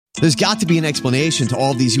There's got to be an explanation to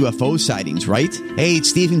all of these UFO sightings, right? Hey,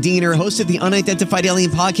 it's Stephen Diener, host of the Unidentified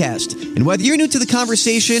Alien Podcast. And whether you're new to the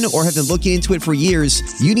conversation or have been looking into it for years,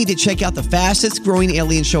 you need to check out the fastest growing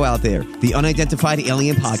alien show out there, the Unidentified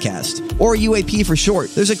Alien Podcast, or UAP for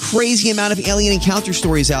short. There's a crazy amount of alien encounter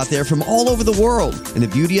stories out there from all over the world. And the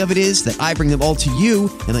beauty of it is that I bring them all to you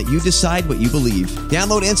and let you decide what you believe.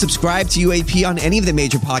 Download and subscribe to UAP on any of the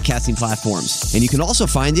major podcasting platforms. And you can also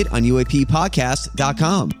find it on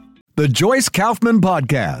UAPpodcast.com. The Joyce Kaufman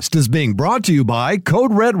Podcast is being brought to you by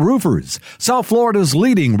Code Red Roofers, South Florida's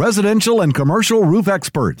leading residential and commercial roof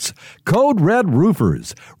experts. Code Red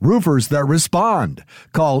Roofers, roofers that respond.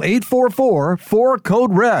 Call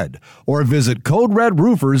 844-4CODE-RED or visit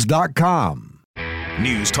CodeRedRoofers.com.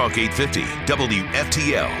 News Talk 850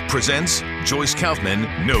 WFTL presents Joyce Kaufman,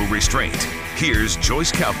 No Restraint. Here's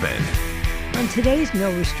Joyce Kaufman. On today's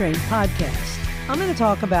No Restraint podcast, I'm going to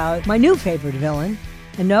talk about my new favorite villain.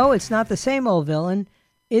 And no, it's not the same old villain.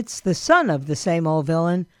 It's the son of the same old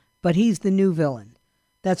villain, but he's the new villain.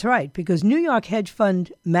 That's right, because New York hedge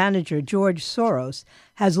fund manager George Soros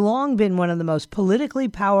has long been one of the most politically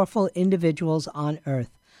powerful individuals on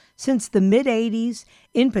earth. Since the mid-'80s,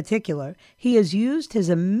 in particular, he has used his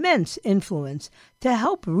immense influence to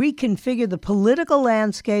help reconfigure the political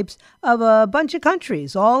landscapes of a bunch of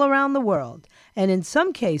countries all around the world. And in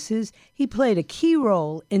some cases, he played a key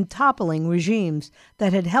role in toppling regimes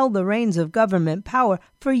that had held the reins of government power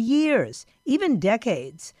for years, even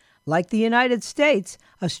decades. Like the United States,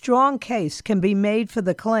 a strong case can be made for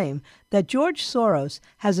the claim that George Soros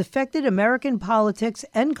has affected American politics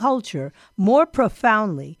and culture more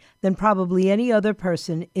profoundly than probably any other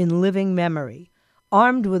person in living memory.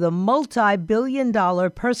 Armed with a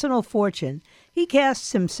multi-billion-dollar personal fortune, he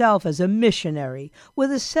casts himself as a missionary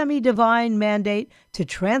with a semi-divine mandate to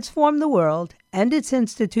transform the world and its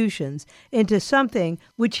institutions into something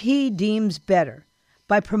which he deems better,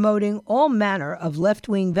 by promoting all manner of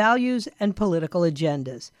left-wing values and political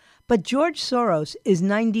agendas. But George Soros is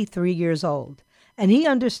 93 years old, and he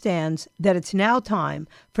understands that it's now time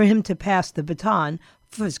for him to pass the baton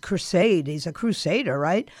for his crusade. He's a crusader,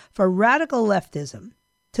 right? For radical leftism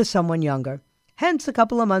to someone younger. Hence, a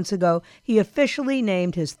couple of months ago, he officially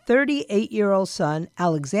named his 38-year-old son,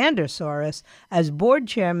 Alexander Soros, as board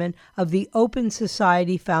chairman of the Open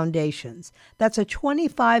Society Foundations. That's a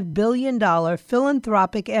 $25 billion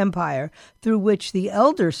philanthropic empire through which the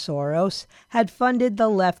elder Soros had funded the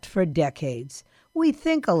left for decades. "We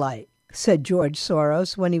think alike," said George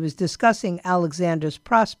Soros when he was discussing Alexander's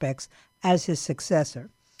prospects as his successor.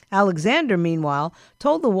 Alexander, meanwhile,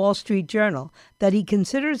 told the Wall Street Journal that he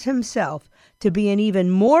considers himself to be an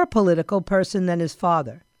even more political person than his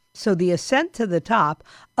father. So the ascent to the top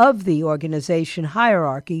of the organization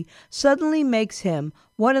hierarchy suddenly makes him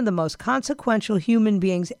one of the most consequential human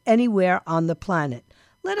beings anywhere on the planet.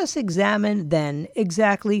 Let us examine, then,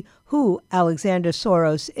 exactly who Alexander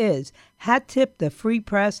Soros is. Hat tip the free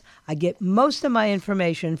press. I get most of my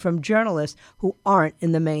information from journalists who aren't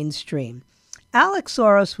in the mainstream. Alex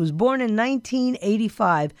Soros was born in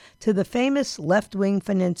 1985 to the famous left-wing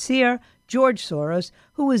financier George Soros,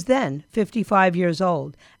 who was then 55 years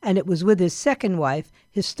old, and it was with his second wife,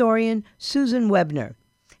 historian Susan Webner.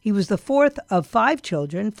 He was the fourth of 5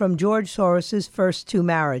 children from George Soros's first 2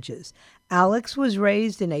 marriages. Alex was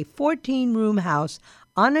raised in a 14-room house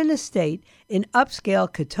on an estate in upscale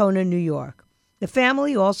Katona, New York. The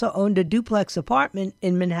family also owned a duplex apartment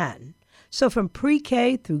in Manhattan. So from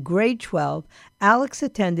pre-K through grade 12, Alex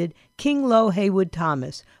attended King Low Haywood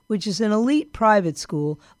Thomas, which is an elite private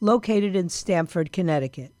school located in Stamford,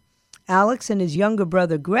 Connecticut. Alex and his younger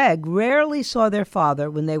brother Greg rarely saw their father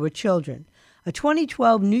when they were children. A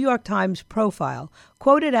 2012 New York Times profile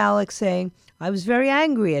quoted Alex saying, "I was very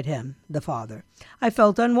angry at him," the father. "I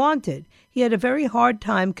felt unwanted. He had a very hard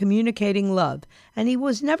time communicating love, and he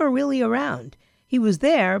was never really around. He was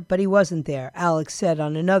there, but he wasn't there," Alex said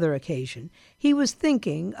on another occasion. He was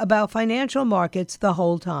thinking about financial markets the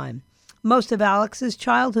whole time. Most of Alex's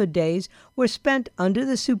childhood days were spent under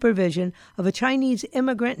the supervision of a Chinese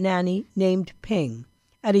immigrant nanny named Ping.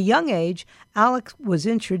 At a young age, Alex was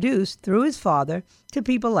introduced through his father to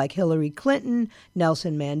people like Hillary Clinton,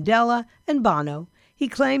 Nelson Mandela, and Bono. He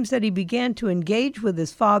claims that he began to engage with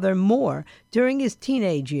his father more during his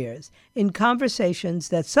teenage years in conversations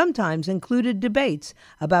that sometimes included debates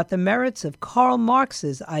about the merits of Karl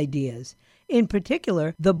Marx's ideas. In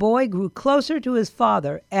particular, the boy grew closer to his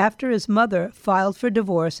father after his mother filed for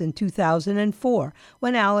divorce in 2004,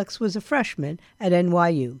 when Alex was a freshman at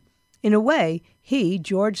NYU. In a way, he,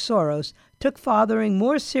 George Soros, took fathering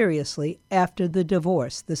more seriously after the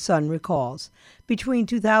divorce, the Sun recalls. Between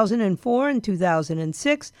 2004 and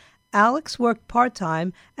 2006, Alex worked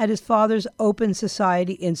part-time at his father's Open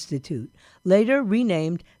Society Institute, later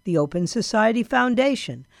renamed the Open Society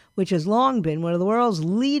Foundation, which has long been one of the world's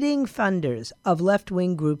leading funders of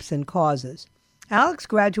left-wing groups and causes. Alex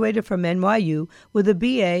graduated from NYU with a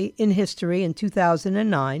BA in history in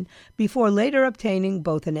 2009 before later obtaining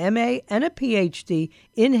both an MA and a PhD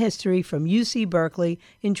in history from UC Berkeley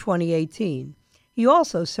in 2018. He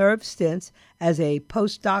also served stints as a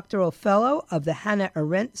postdoctoral fellow of the Hannah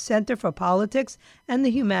Arendt Center for Politics and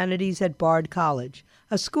the Humanities at Bard College,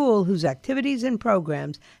 a school whose activities and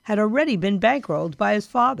programs had already been bankrolled by his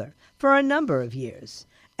father for a number of years.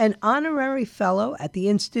 An honorary fellow at the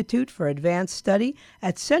Institute for Advanced Study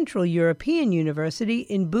at Central European University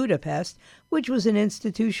in Budapest, which was an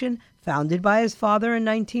institution founded by his father in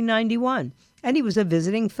 1991. And he was a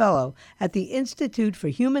visiting fellow at the Institute for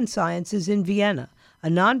Human Sciences in Vienna, a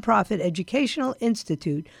nonprofit educational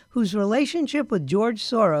institute whose relationship with George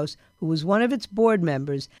Soros, who was one of its board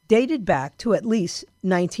members, dated back to at least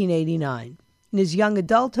 1989. In his young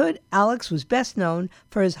adulthood, Alex was best known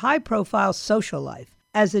for his high-profile social life.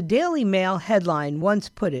 As a Daily Mail headline once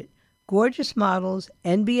put it, gorgeous models,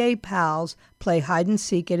 NBA pals play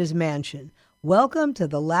hide-and-seek at his mansion. Welcome to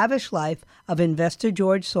the lavish life of investor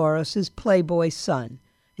George Soros' playboy son.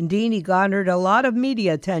 Indeed, he garnered a lot of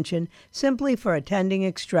media attention simply for attending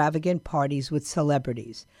extravagant parties with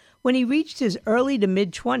celebrities. When he reached his early to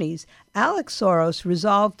mid-20s, Alex Soros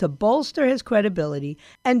resolved to bolster his credibility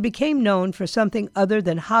and became known for something other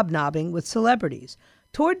than hobnobbing with celebrities.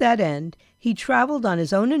 Toward that end, he traveled on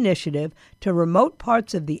his own initiative to remote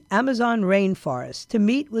parts of the Amazon rainforest to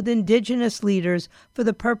meet with indigenous leaders for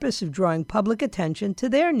the purpose of drawing public attention to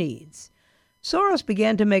their needs. Soros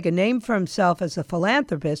began to make a name for himself as a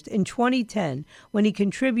philanthropist in 2010 when he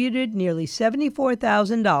contributed nearly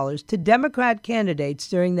 $74,000 to Democrat candidates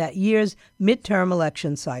during that year's midterm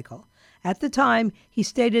election cycle. At the time, he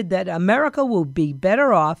stated that America will be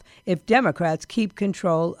better off if Democrats keep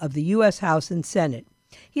control of the U.S. House and Senate.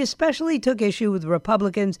 He especially took issue with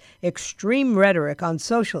Republicans' extreme rhetoric on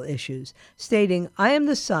social issues, stating, "I am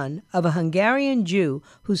the son of a Hungarian Jew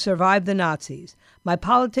who survived the Nazis. My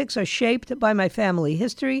politics are shaped by my family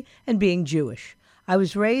history and being Jewish. I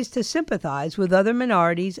was raised to sympathize with other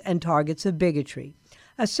minorities and targets of bigotry."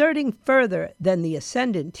 Asserting further than the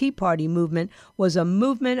ascendant Tea Party movement was a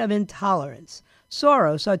movement of intolerance,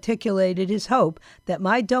 Soros articulated his hope that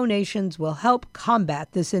my donations will help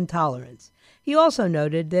combat this intolerance. He also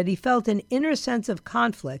noted that he felt an inner sense of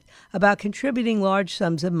conflict about contributing large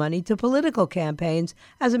sums of money to political campaigns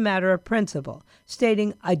as a matter of principle,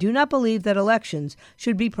 stating, "I do not believe that elections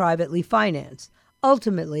should be privately financed.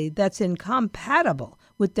 Ultimately, that's incompatible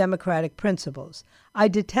with democratic principles. I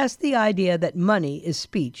detest the idea that money is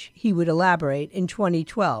speech," he would elaborate in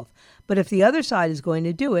 2012. "But if the other side is going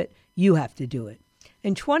to do it, you have to do it."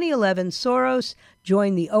 In 2011, Soros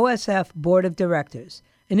joined the OSF Board of Directors.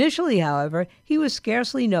 Initially, however, he was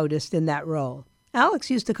scarcely noticed in that role. Alex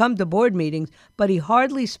used to come to board meetings, but he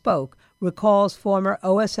hardly spoke, recalls former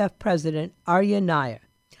OSF President Arya Nair.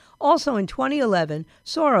 Also in 2011,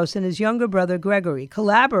 Soros and his younger brother Gregory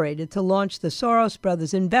collaborated to launch the Soros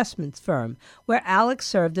Brothers Investments firm, where Alex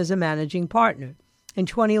served as a managing partner. In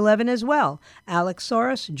 2011 as well, Alex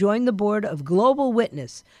Soros joined the board of Global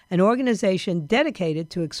Witness, an organization dedicated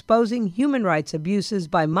to exposing human rights abuses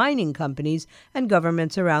by mining companies and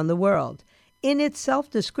governments around the world. In its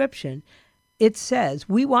self-description, it says,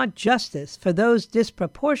 "We want justice for those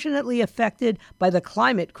disproportionately affected by the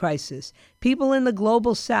climate crisis, people in the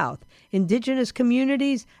global south, indigenous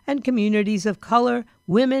communities, and communities of color,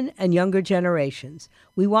 women, and younger generations.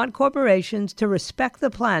 We want corporations to respect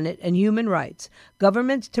the planet and human rights,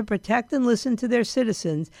 governments to protect and listen to their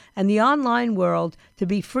citizens, and the online world to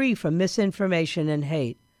be free from misinformation and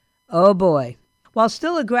hate." Oh boy. While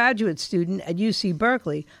still a graduate student at UC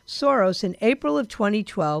Berkeley, Soros in April of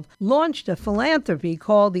 2012 launched a philanthropy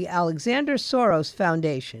called the Alexander Soros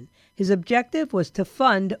Foundation. His objective was to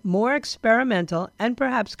fund more experimental and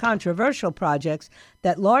perhaps controversial projects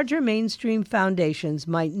that larger mainstream foundations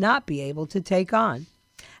might not be able to take on.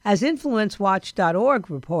 As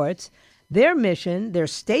InfluenceWatch.org reports, their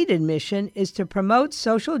stated mission, is to promote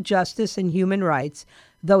social justice and human rights,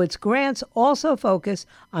 though its grants also focus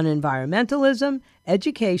on environmentalism,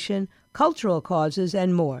 education, cultural causes,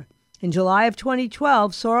 and more. In July of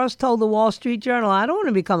 2012, Soros told the Wall Street Journal, "I don't want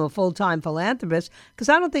to become a full-time philanthropist because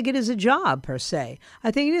I don't think it is a job per se.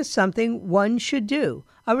 I think it is something one should do,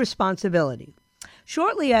 a responsibility."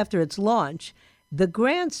 Shortly after its launch, The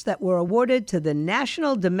grants that were awarded to the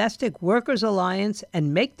National Domestic Workers Alliance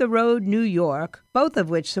and Make the Road New York, both of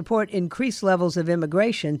which support increased levels of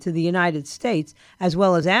immigration to the United States, as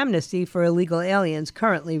well as amnesty for illegal aliens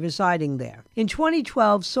currently residing there. In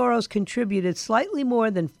 2012, Soros contributed slightly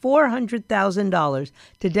more than $400,000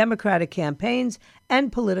 to Democratic campaigns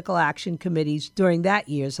and political action committees during that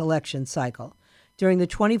year's election cycle. During the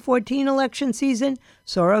 2014 election season,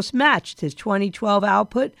 Soros matched his 2012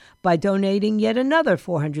 output by donating yet another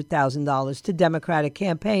 $400,000 to Democratic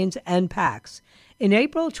campaigns and PACs. In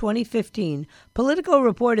April 2015, Politico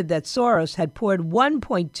reported that Soros had poured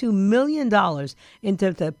 $1.2 million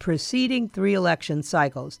into the preceding 3 election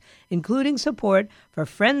cycles, including support for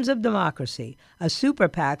Friends of Democracy, a super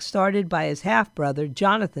PAC started by his half-brother,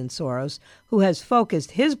 Jonathan Soros, who has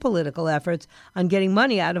focused his political efforts on getting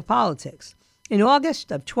money out of politics. In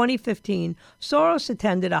August of 2015, Soros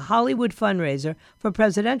attended a Hollywood fundraiser for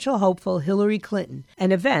presidential hopeful Hillary Clinton,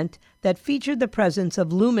 an event that featured the presence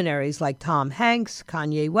of luminaries like Tom Hanks,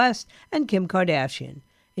 Kanye West, and Kim Kardashian.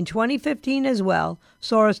 In 2015 as well,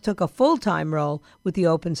 Soros took a full-time role with the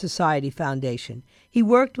Open Society Foundation. He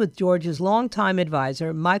worked with George's longtime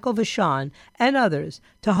advisor, Michael Vachon, and others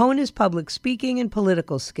to hone his public speaking and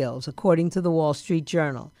political skills, according to the Wall Street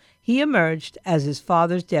Journal. He emerged as his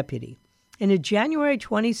father's deputy. In a January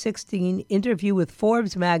 2016 interview with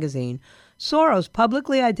Forbes magazine, Soros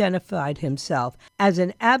publicly identified himself as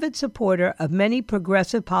an avid supporter of many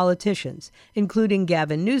progressive politicians, including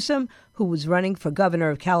Gavin Newsom, who was running for governor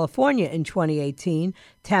of California in 2018,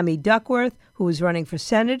 Tammy Duckworth, who was running for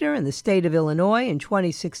senator in the state of Illinois in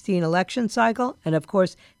 2016 election cycle, and of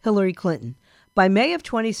course, Hillary Clinton. By May of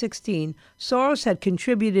 2016, Soros had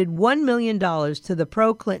contributed $1 million to the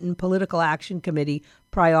pro-Clinton Political Action Committee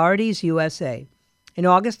Priorities USA. In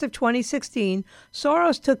August of 2016,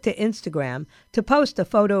 Soros took to Instagram to post a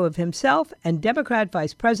photo of himself and Democrat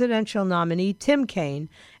vice presidential nominee Tim Kaine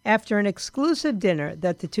after an exclusive dinner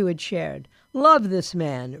that the two had shared. "Love this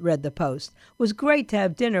man," read the post. "Was great to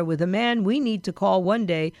have dinner with a man we need to call one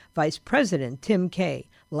day Vice President Tim Kaine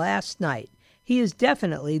last night. He is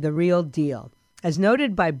definitely the real deal." As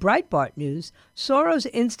noted by Breitbart News,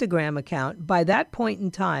 Soros' Instagram account by that point in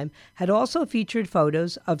time had also featured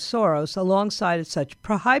photos of Soros alongside such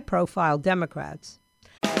high-profile Democrats.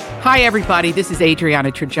 Hi, everybody. This is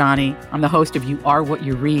Adriana Trajani. I'm the host of You Are What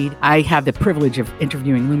You Read. I have the privilege of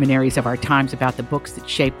interviewing luminaries of our times about the books that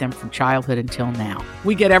shaped them from childhood until now.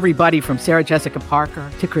 We get everybody from Sarah Jessica Parker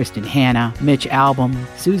to Kristen Hanna, Mitch Albom,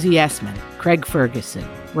 Susie Essman, Craig Ferguson,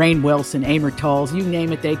 Rainn Wilson, Amor Tolls, you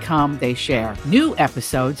name it, they come, they share. New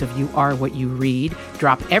episodes of You Are What You Read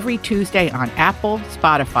drop every Tuesday on Apple,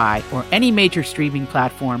 Spotify, or any major streaming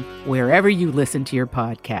platform wherever you listen to your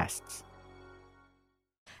podcasts.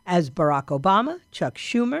 As Barack Obama, Chuck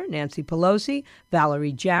Schumer, Nancy Pelosi,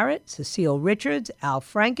 Valerie Jarrett, Cecile Richards, Al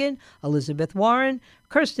Franken, Elizabeth Warren,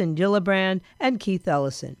 Kirsten Gillibrand, and Keith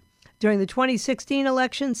Ellison. During the 2016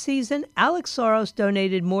 election season, Alex Soros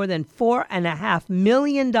donated more than $4.5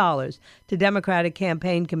 million to Democratic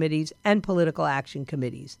campaign committees and political action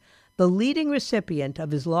committees. The leading recipient of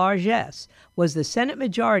his largesse was the Senate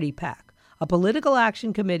Majority PAC, a political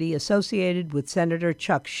action committee associated with Senator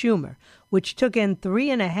Chuck Schumer, which took in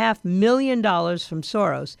 $3.5 million from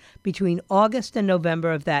Soros between August and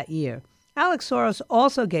November of that year. Alex Soros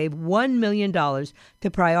also gave $1 million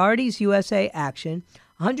to Priorities USA Action,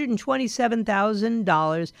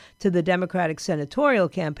 $127,000 to the Democratic Senatorial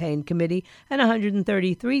Campaign Committee, and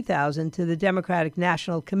 $133,000 to the Democratic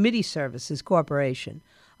National Committee Services Corporation.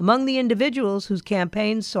 Among the individuals whose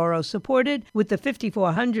campaigns Soros supported with the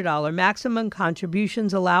 $5,400 maximum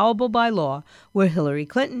contributions allowable by law were Hillary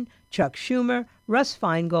Clinton, Chuck Schumer, Russ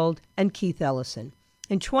Feingold, and Keith Ellison.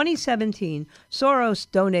 In 2017, Soros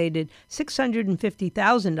donated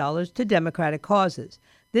 $650,000 to Democratic causes.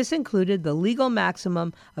 This included the legal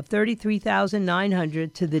maximum of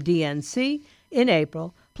 $33,900 to the DNC in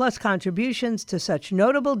April, plus contributions to such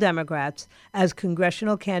notable Democrats as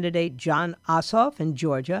congressional candidate Jon Ossoff in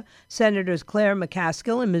Georgia, Senators Claire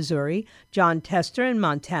McCaskill in Missouri, John Tester in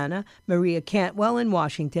Montana, Maria Cantwell in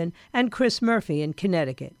Washington, and Chris Murphy in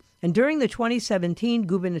Connecticut. And during the 2017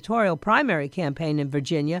 gubernatorial primary campaign in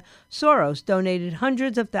Virginia, Soros donated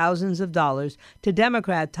hundreds of thousands of dollars to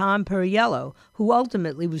Democrat Tom Perriello, who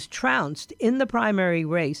ultimately was trounced in the primary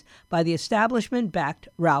race by the establishment-backed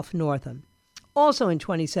Ralph Northam. Also in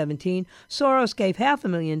 2017, Soros gave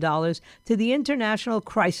 $500,000 to the International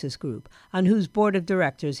Crisis Group, on whose board of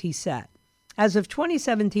directors he sat. As of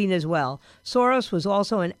 2017 as well, Soros was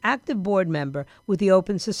also an active board member with the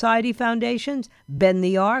Open Society Foundations, Bend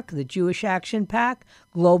the Arc, the Jewish Action PAC,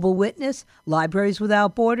 Global Witness, Libraries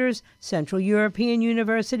Without Borders, Central European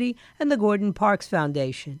University, and the Gordon Parks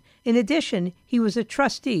Foundation. In addition, he was a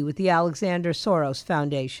trustee with the Alexander Soros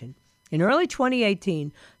Foundation. In early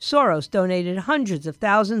 2018, Soros donated hundreds of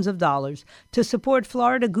thousands of dollars to support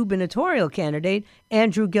Florida gubernatorial candidate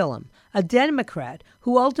Andrew Gillum, a Democrat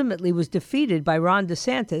who ultimately was defeated by Ron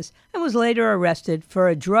DeSantis and was later arrested for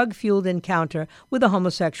a drug-fueled encounter with a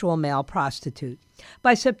homosexual male prostitute.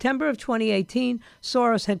 By September of 2018,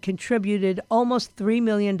 Soros had contributed almost $3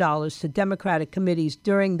 million to Democratic committees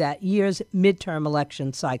during that year's midterm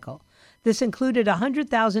election cycle. This included a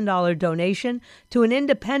 $100,000 donation to an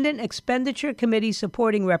independent expenditure committee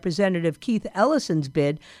supporting Representative Keith Ellison's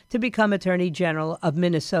bid to become Attorney General of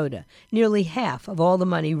Minnesota, nearly half of all the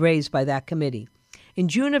money raised by that committee. In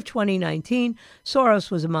June of 2019,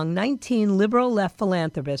 Soros was among 19 liberal left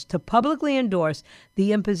philanthropists to publicly endorse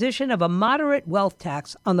the imposition of a moderate wealth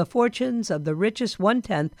tax on the fortunes of the richest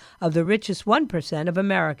 1/10 of the richest 1% of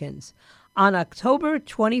Americans. On October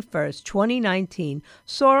 21, 2019,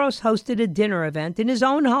 Soros hosted a dinner event in his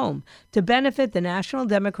own home to benefit the National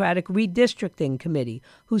Democratic Redistricting Committee,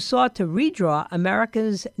 who sought to redraw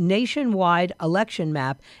America's nationwide election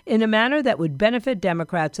map in a manner that would benefit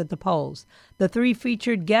Democrats at the polls. The three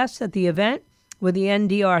featured guests at the event were the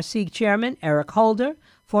NDRC chairman, Eric Holder,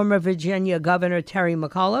 former Virginia Governor Terry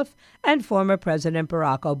McAuliffe, and former President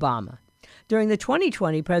Barack Obama. During the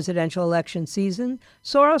 2020 presidential election season,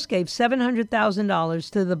 Soros gave $700,000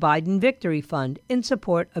 to the Biden Victory Fund in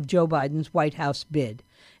support of Joe Biden's White House bid.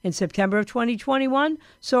 In September of 2021,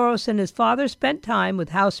 Soros and his father spent time with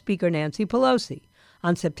House Speaker Nancy Pelosi.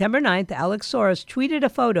 On September 9th, Alex Soros tweeted a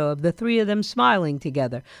photo of the three of them smiling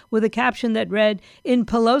together with a caption that read, "In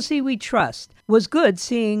Pelosi we trust. Was good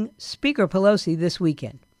seeing Speaker Pelosi this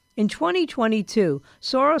weekend." In 2022,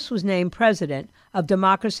 Soros was named president of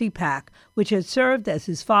Democracy PAC, which had served as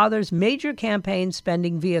his father's major campaign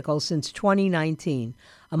spending vehicle since 2019.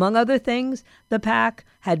 Among other things, the PAC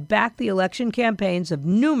had backed the election campaigns of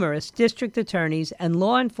numerous district attorneys and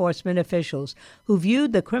law enforcement officials who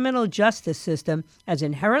viewed the criminal justice system as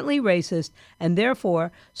inherently racist and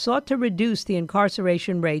therefore sought to reduce the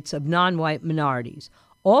incarceration rates of non-white minorities.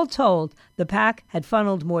 All told, the PAC had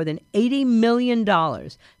funneled more than $80 million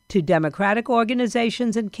to Democratic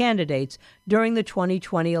organizations and candidates during the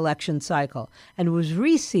 2020 election cycle and was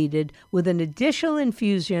reseeded with an additional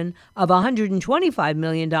infusion of $125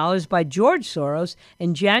 million by George Soros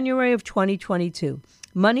in January of 2022,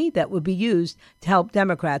 money that would be used to help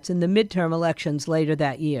Democrats in the midterm elections later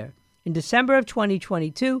that year. In December of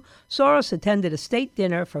 2022, Soros attended a state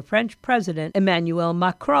dinner for French President Emmanuel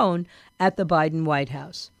Macron at the Biden White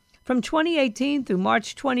House. From 2018 through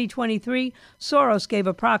March 2023, Soros gave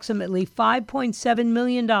approximately $5.7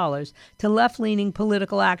 million to left-leaning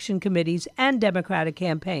political action committees and Democratic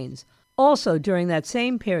campaigns. Also, during that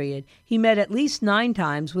same period, he met at least 9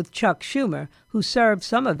 times with Chuck Schumer, who served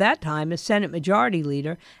some of that time as Senate Majority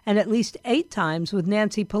Leader, and at least 8 times with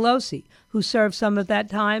Nancy Pelosi, who served some of that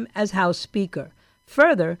time as House Speaker.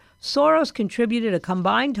 Further, Soros contributed a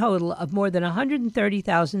combined total of more than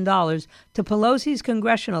 $130,000 to Pelosi's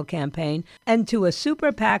congressional campaign and to a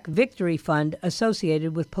super PAC victory fund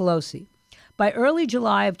associated with Pelosi. By early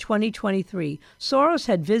July of 2023, Soros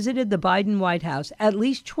had visited the Biden White House at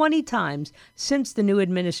least 20 times since the new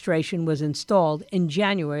administration was installed in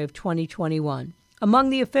January of 2021. Among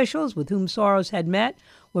the officials with whom Soros had met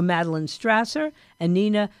were Madeline Strasser and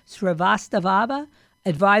Nina Srivastava,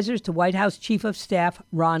 advisors to White House Chief of Staff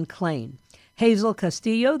Ron Klain. Hazel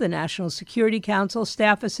Castillo, the National Security Council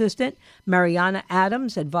staff assistant, Mariana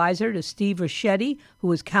Adams, advisor to Steve Ricchetti, who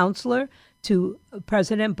was counselor to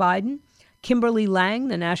President Biden, Kimberly Lang,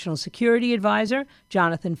 the National Security Advisor,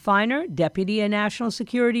 Jonathan Feiner, Deputy National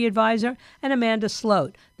Security Advisor, and Amanda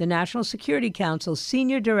Sloat, the National Security Council's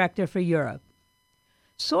Senior Director for Europe.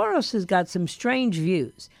 Soros has got some strange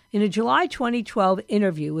views. In a July 2012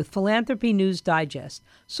 interview with Philanthropy News Digest,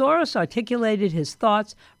 Soros articulated his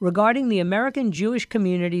thoughts regarding the American Jewish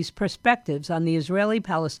community's perspectives on the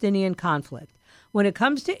Israeli-Palestinian conflict. When it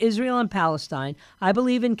comes to Israel and Palestine, I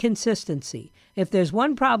believe in consistency. If there's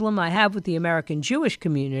one problem I have with the American Jewish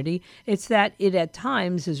community, it's that it at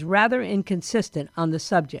times is rather inconsistent on the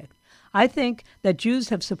subject. I think that Jews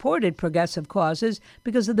have supported progressive causes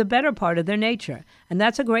because of the better part of their nature, and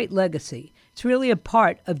that's a great legacy. It's really a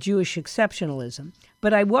part of Jewish exceptionalism.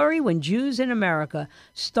 But I worry when Jews in America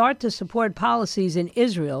start to support policies in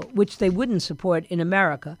Israel, which they wouldn't support in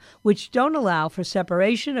America, which don't allow for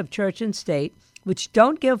separation of church and state, which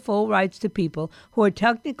don't give full rights to people who are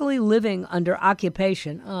technically living under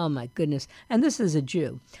occupation, oh my goodness, and this is a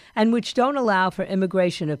Jew, and which don't allow for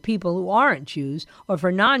immigration of people who aren't Jews or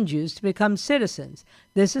for non-Jews to become citizens.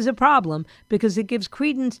 This is a problem because it gives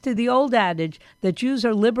credence to the old adage that Jews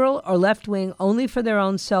are liberal or left-wing only for their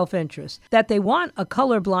own self-interest. That they want a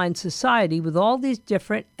colorblind society with all these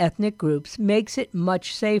different ethnic groups makes it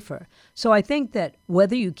much safer. So I think that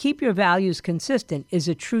whether you keep your values consistent is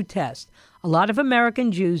a true test. A lot of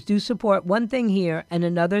American Jews do support one thing here and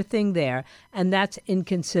another thing there, and that's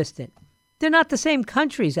inconsistent. They're not the same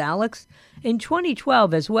countries, Alex. In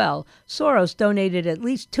 2012 as well, Soros donated at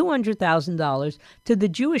least $200,000 to the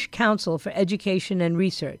Jewish Council for Education and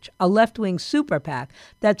Research, a left-wing super PAC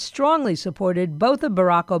that strongly supported both of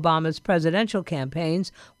Barack Obama's presidential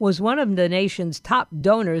campaigns, was one of the nation's top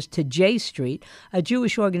donors to J Street, a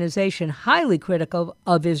Jewish organization highly critical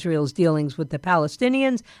of Israel's dealings with the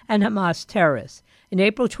Palestinians and Hamas terrorists. In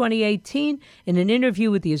April 2018, in an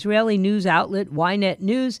interview with the Israeli news outlet Ynet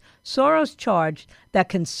News, Soros charged that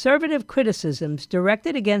conservative criticisms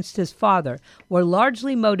directed against his father were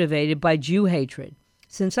largely motivated by Jew hatred.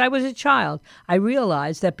 Since I was a child, I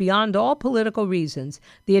realized that beyond all political reasons,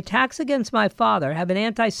 the attacks against my father have an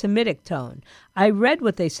anti-Semitic tone. I read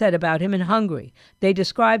what they said about him in Hungary. They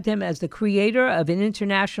described him as the creator of an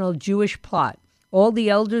international Jewish plot. All the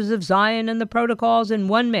elders of Zion and the protocols in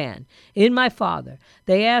one man, in my father.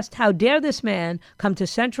 They asked, how dare this man come to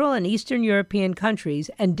Central and Eastern European countries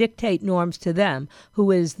and dictate norms to them,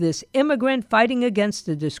 who is this immigrant fighting against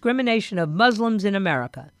the discrimination of Muslims in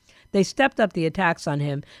America? They stepped up the attacks on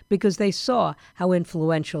him because they saw how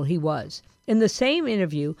influential he was. In the same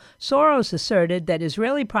interview, Soros asserted that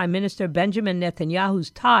Israeli Prime Minister Benjamin Netanyahu's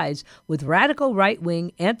ties with radical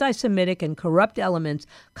right-wing, anti-Semitic, and corrupt elements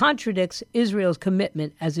contradicts Israel's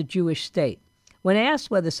commitment as a Jewish state. When asked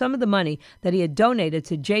whether some of the money that he had donated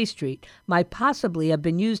to J Street might possibly have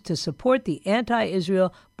been used to support the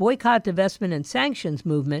anti-Israel boycott, divestment, and sanctions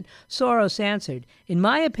movement, Soros answered, in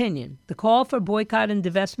my opinion, the call for boycott and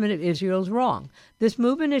divestment of Israel is wrong. This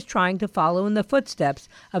movement is trying to follow in the footsteps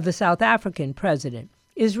of the South African president.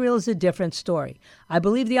 Israel is a different story. I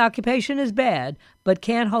believe the occupation is bad, but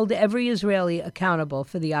can't hold every Israeli accountable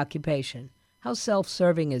for the occupation. How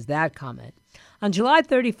self-serving is that comment? On July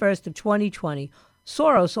 31st of 2020,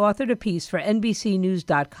 Soros authored a piece for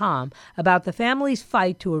NBCNews.com about the family's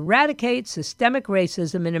fight to eradicate systemic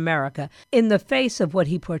racism in America in the face of what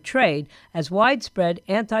he portrayed as widespread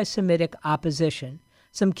anti-Semitic opposition.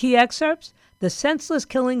 Some key excerpts: the senseless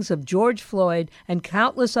killings of George Floyd and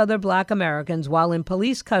countless other black Americans while in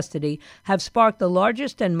police custody have sparked the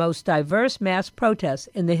largest and most diverse mass protests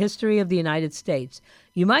in the history of the United States.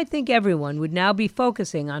 You might think everyone would now be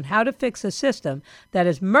focusing on how to fix a system that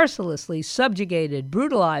has mercilessly subjugated,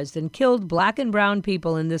 brutalized, and killed black and brown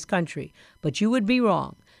people in this country, but you would be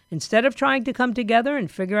wrong. Instead of trying to come together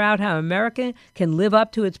and figure out how America can live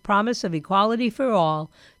up to its promise of equality for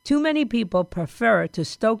all, too many people prefer to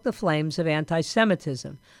stoke the flames of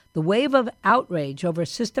anti-Semitism. The wave of outrage over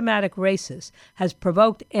systematic racists has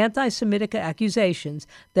provoked anti-Semitic accusations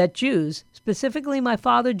that Jews, specifically my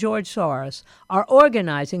father George Soros, are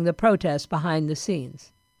organizing the protests behind the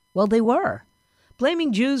scenes. Well, they were.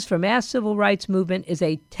 Blaming Jews for mass civil rights movement is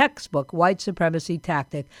a textbook white supremacy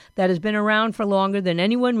tactic that has been around for longer than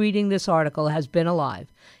anyone reading this article has been alive.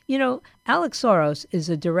 You know, Alex Soros is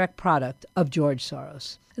a direct product of George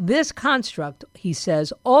Soros. This construct, he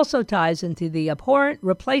says, also ties into the abhorrent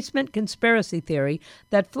replacement conspiracy theory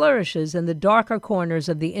that flourishes in the darker corners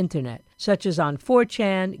of the internet, such as on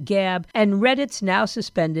 4chan, Gab, and Reddit's now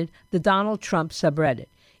suspended the Donald Trump subreddit.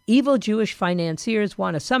 Evil Jewish financiers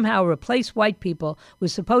want to somehow replace white people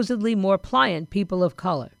with supposedly more pliant people of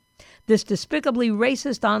color. This despicably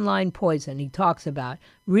racist online poison he talks about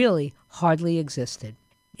really hardly existed.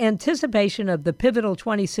 Anticipation of the pivotal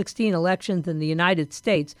 2016 elections in the United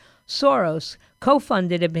States, Soros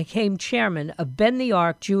co-funded and became chairman of Bend the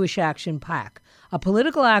Arc Jewish Action PAC, a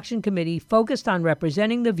political action committee focused on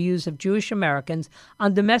representing the views of Jewish Americans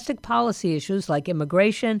on domestic policy issues like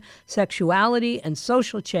immigration, sexuality, and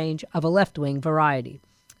social change of a left-wing variety.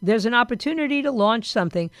 There's an opportunity to launch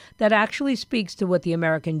something that actually speaks to what the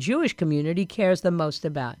American Jewish community cares the most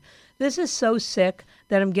about. This is so sick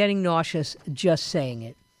that I'm getting nauseous just saying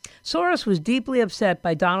it. Soros was deeply upset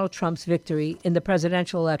by Donald Trump's victory in the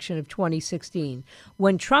presidential election of 2016.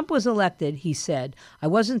 When Trump was elected, he said, "I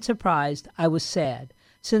wasn't surprised, I was sad.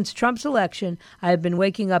 Since Trump's election, I have been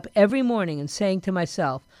waking up every morning and saying to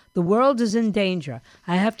myself, the world is in danger.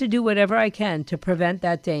 I have to do whatever I can to prevent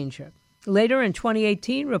that danger." Later in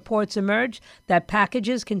 2018, reports emerged that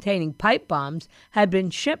packages containing pipe bombs had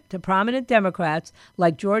been shipped to prominent Democrats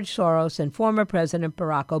like George Soros and former President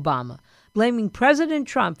Barack Obama, blaming President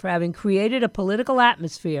Trump for having created a political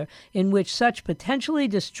atmosphere in which such potentially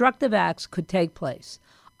destructive acts could take place.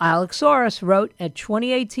 Alex Soros wrote a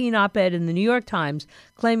 2018 op-ed in the New York Times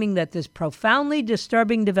claiming that this profoundly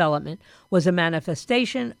disturbing development was a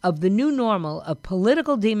manifestation of the new normal of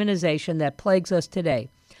political demonization that plagues us today.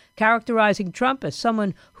 Characterizing Trump as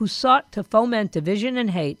someone who sought to foment division and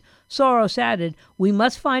hate, Soros added, "We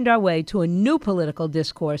must find our way to a new political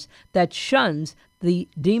discourse that shuns the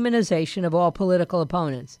demonization of all political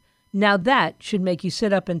opponents." Now that should make you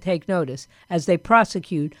sit up and take notice as they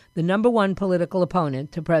prosecute the number one political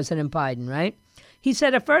opponent to President Biden, right? He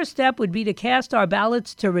said a first step would be to cast our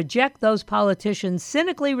ballots to reject those politicians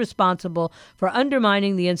cynically responsible for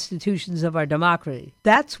undermining the institutions of our democracy.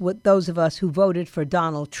 That's what those of us who voted for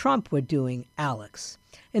Donald Trump were doing, Alex.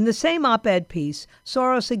 In the same op-ed piece,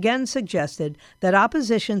 Soros again suggested that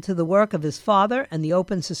opposition to the work of his father and the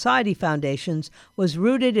Open Society Foundations was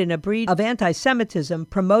rooted in a breed of anti-Semitism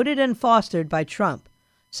promoted and fostered by Trump.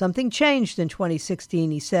 Something changed in 2016,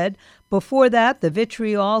 he said. Before that, the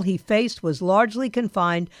vitriol he faced was largely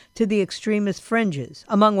confined to the extremist fringes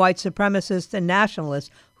among white supremacists and nationalists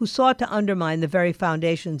who sought to undermine the very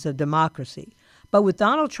foundations of democracy. But with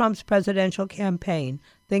Donald Trump's presidential campaign,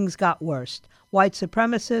 things got worse. White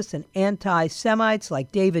supremacists and anti-Semites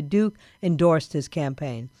like David Duke endorsed his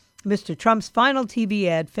campaign. Mr. Trump's final TV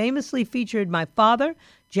ad famously featured my father,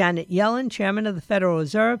 Janet Yellen, chairman of the Federal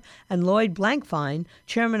Reserve, and Lloyd Blankfein,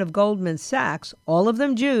 chairman of Goldman Sachs, all of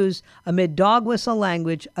them Jews, amid dog whistle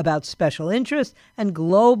language about special interests and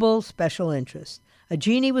global special interests. A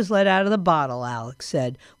genie was let out of the bottle, Alex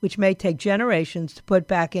said, which may take generations to put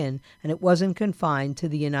back in, and it wasn't confined to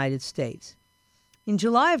the United States. In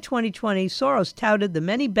July of 2020, Soros touted the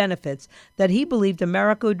many benefits that he believed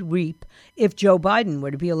America would reap if Joe Biden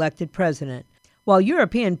were to be elected president. While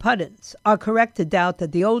European pundits are correct to doubt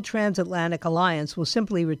that the old transatlantic alliance will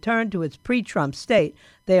simply return to its pre-Trump state,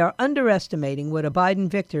 they are underestimating what a Biden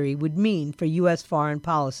victory would mean for U.S. foreign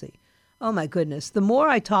policy. Oh, my goodness. The more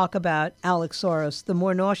I talk about Alex Soros, the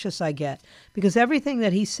more nauseous I get, because everything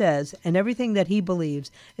that he says and everything that he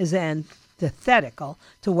believes is antithetical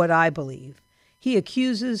to what I believe. He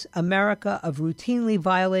accuses America of routinely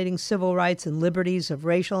violating civil rights and liberties of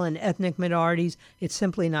racial and ethnic minorities. It's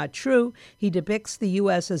simply not true. He depicts the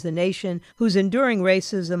U.S. as a nation whose enduring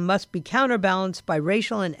racism must be counterbalanced by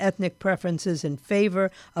racial and ethnic preferences in favor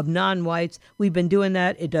of non-whites. We've been doing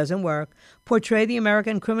that. It doesn't work. Portray the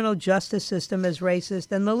American criminal justice system as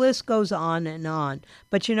racist, and the list goes on and on.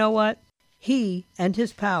 But you know what? He and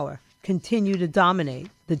his power continue to dominate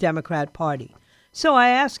the Democrat Party. So I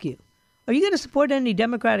ask you, are you going to support any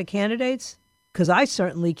Democratic candidates? Because I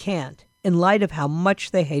certainly can't, in light of how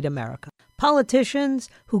much they hate America. Politicians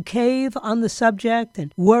who cave on the subject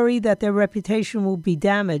and worry that their reputation will be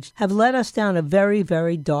damaged have led us down a very,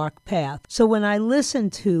 very dark path. So when I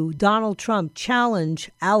listen to Donald Trump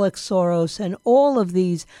challenge Alex Soros and all of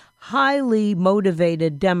these highly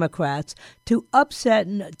motivated Democrats to upset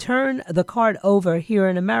and turn the cart over here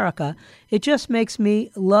in America, it just makes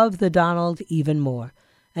me love the Donald even more.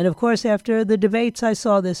 And of course, after the debates I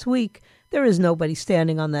saw this week, there is nobody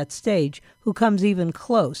standing on that stage who comes even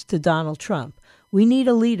close to Donald Trump. We need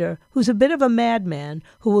a leader who's a bit of a madman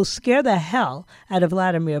who will scare the hell out of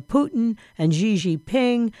Vladimir Putin and Xi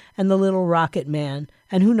Jinping and the little rocket man,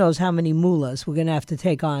 and who knows how many mullahs we're going to have to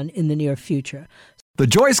take on in the near future. The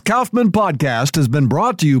Joyce Kaufman podcast has been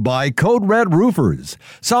brought to you by Code Red Roofers,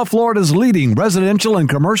 South Florida's leading residential and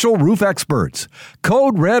commercial roof experts.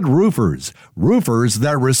 Code Red Roofers, roofers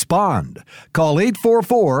that respond. Call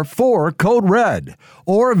 844-4-CODE-RED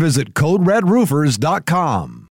or visit CodeRedRoofers.com.